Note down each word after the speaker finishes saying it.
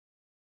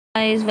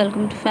Guys,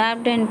 welcome to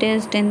Fab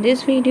Dentist. In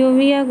this video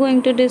we are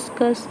going to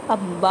discuss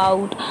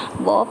about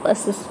Wharfe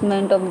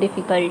Assessment of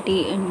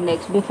Difficulty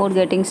Index. Before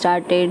getting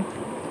started,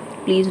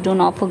 please do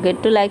not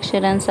forget to like,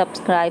 share and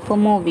subscribe for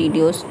more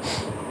videos.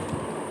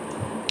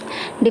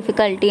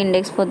 Difficulty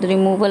index for the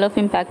removal of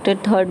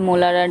impacted third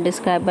molar are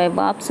described by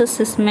Wharfe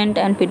Assessment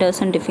and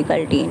Peterson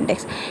Difficulty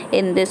Index.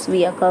 In this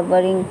we are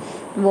covering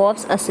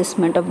Wharfe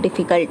Assessment of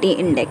Difficulty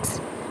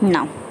Index.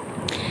 Now,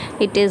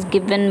 it is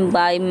given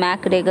by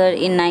MacGregor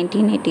in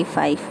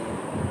 1985.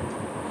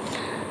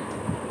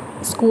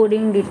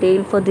 Scoring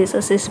detail for this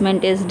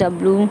assessment is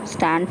W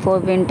stand for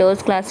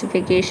Winter's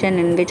classification,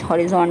 in which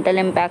horizontal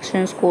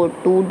impaction scored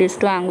 2,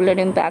 distoangular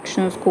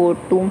impaction scored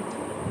 2,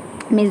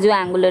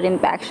 mesoangular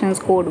impaction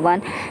scored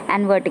 1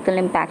 and vertical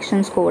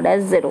impaction scored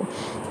as 0.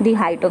 The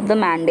height of the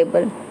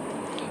mandible.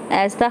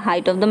 As the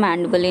height of the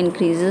mandible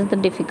increases, the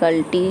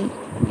difficulty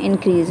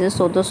increases,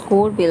 so the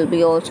score will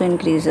be also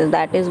increases.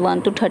 That is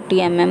 1 to 30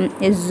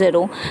 mm is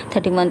 0,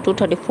 31 to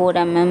 34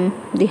 mm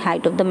the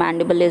height of the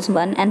mandible is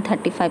 1 and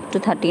 35 to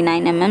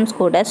 39 mm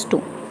scored as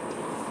 2.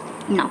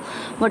 Now,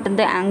 what are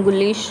the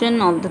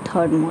angulation of the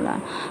third molar?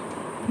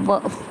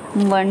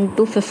 1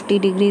 to 50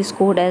 degrees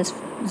scored as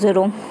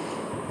 0,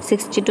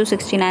 60 to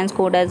 69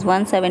 scored as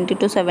 1, 70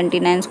 to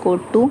 79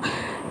 scored 2,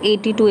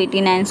 80 to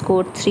 89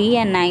 scored 3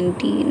 and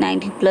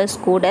 90 plus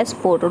scored as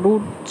 4.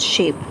 Root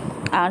shape.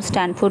 R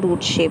stand for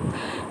root shape.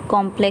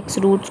 Complex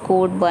root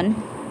scored 1,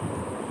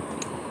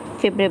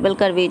 favorable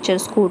curvature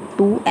scored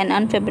 2 and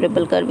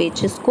unfavorable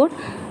curvature scored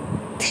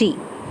 3.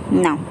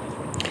 Now,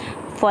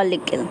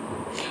 follicle.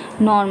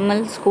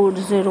 Normal scored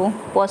 0,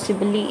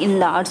 possibly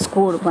enlarged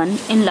scored 1,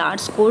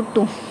 enlarged scored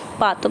 2.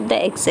 Path of the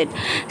exit.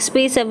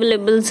 Space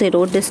available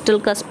 0, distal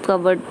cusp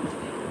covered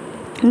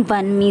 1,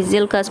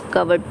 mesial cusp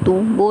covered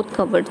 2, both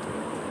covered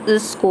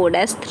is scored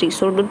as 3.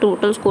 So the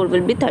total score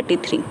will be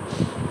 33.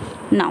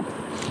 Now,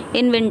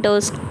 in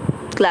Winter's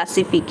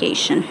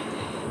classification,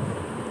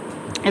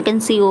 you can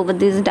see over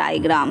these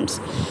diagrams,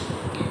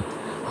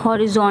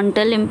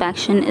 horizontal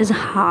impaction is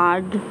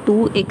hard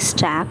to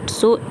extract,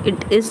 so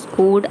it is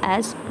scored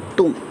as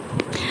 2.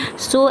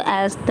 So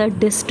as the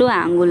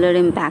distoangular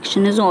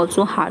impaction is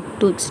also hard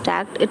to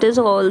extract, it is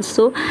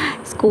also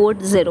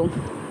scored 0.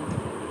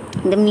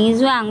 The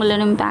mesoangular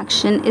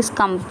impaction is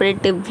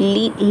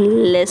comparatively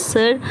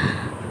lesser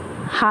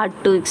hard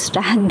to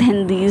extract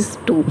than these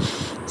two,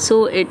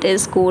 so it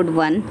is scored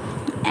 1.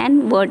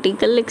 And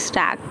vertical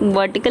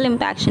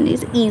impaction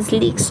is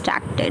easily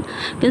extracted.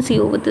 You can see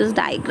over this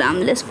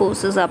diagram, less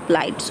forces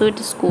applied, so it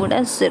is scored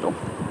as 0.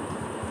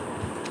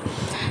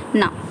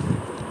 Now,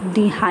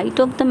 the height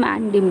of the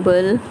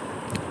mandible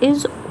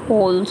is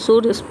also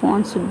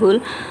responsible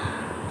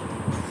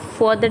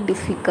for the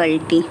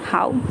difficulty.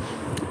 How?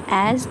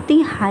 As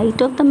the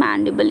height of the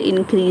mandible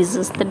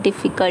increases, the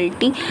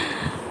difficulty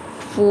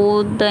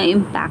for the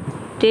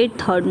impacted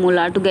third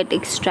molar to get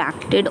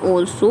extracted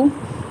also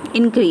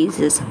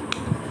increases.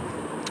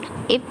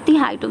 If the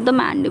height of the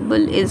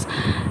mandible is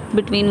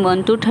between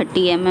 1 to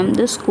 30 mm,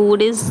 the score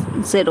is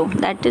 0.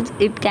 That is,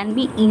 it can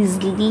be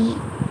easily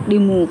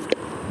removed.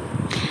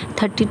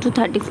 30 to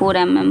 34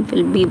 mm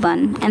will be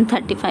 1 and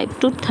 35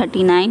 to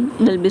 39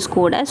 will be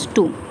scored as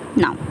 2.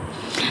 Now,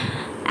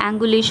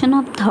 angulation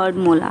of third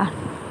molar.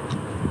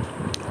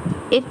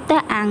 If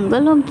the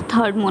angle of the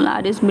third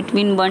molar is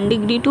between 1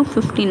 degree to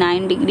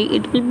 59 degree,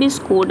 it will be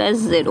scored as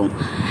 0.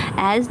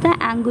 As the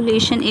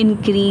angulation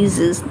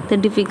increases, the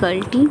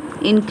difficulty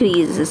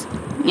increases.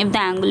 If the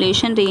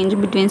angulation range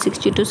between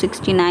 60 to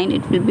 69,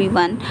 it will be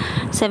 1,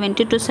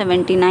 70 to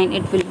 79,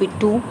 it will be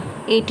 2,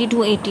 80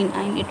 to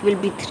 89, it will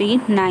be 3,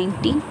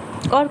 90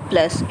 or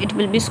plus, it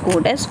will be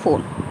scored as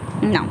 4.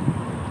 Now,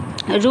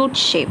 root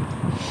shape.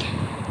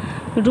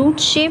 Root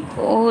shape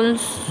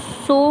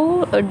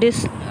also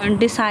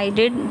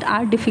decided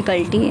our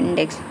difficulty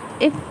index.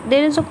 If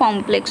there is a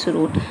complex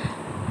root,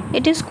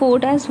 it is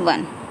scored as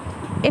 1.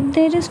 If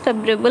there is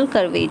favorable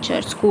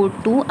curvature, scored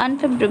 2,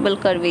 unfavorable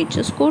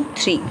curvature, scored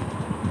 3.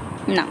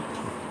 Now,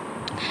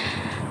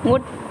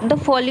 what the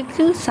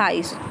follicle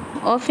size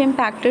of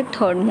impacted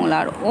third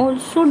molar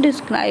also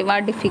describe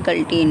our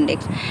difficulty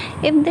index.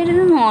 If there is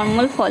a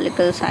normal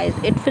follicle size,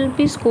 it will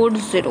be scored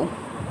 0.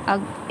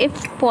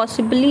 If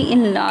possibly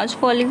enlarged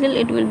follicle,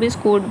 it will be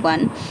scored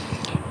 1.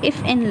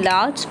 If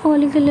enlarged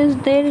follicle is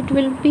there, it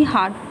will be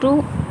hard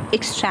to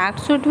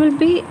extract, so it will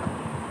be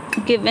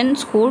given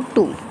score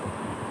 2.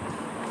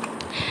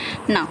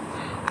 Now,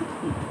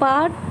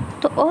 path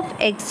of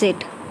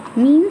exit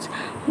means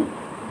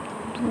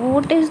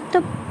what is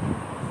the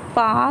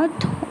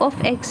path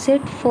of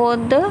exit for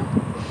the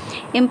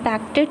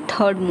impacted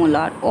third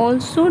molar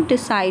also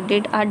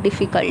decided our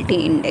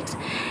difficulty index.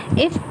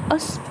 If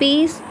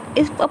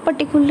a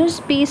particular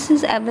space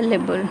is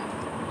available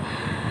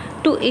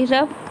to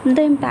erupt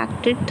the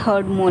impacted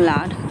third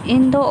molar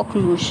in the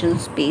occlusal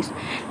space,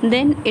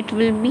 then it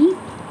will be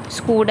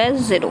scored as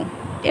 0.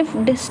 If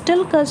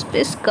distal cusp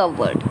is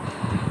covered,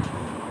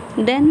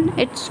 then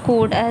it's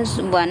scored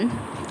as 1.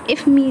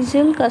 If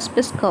mesial cusp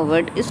is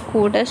covered, is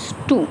scored as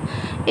 2.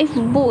 If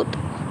both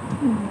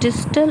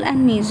distal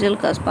and mesial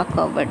cusp are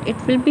covered, it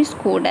will be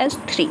scored as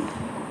 3.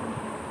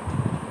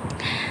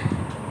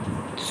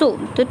 So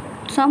the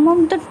sum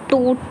of the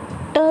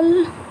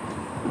total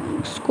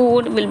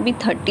score will be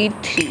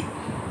 33.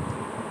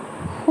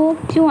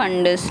 Hope you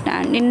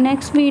understand. In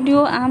next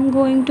video I am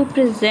going to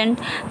present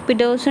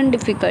Peterson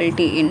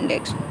difficulty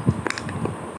index.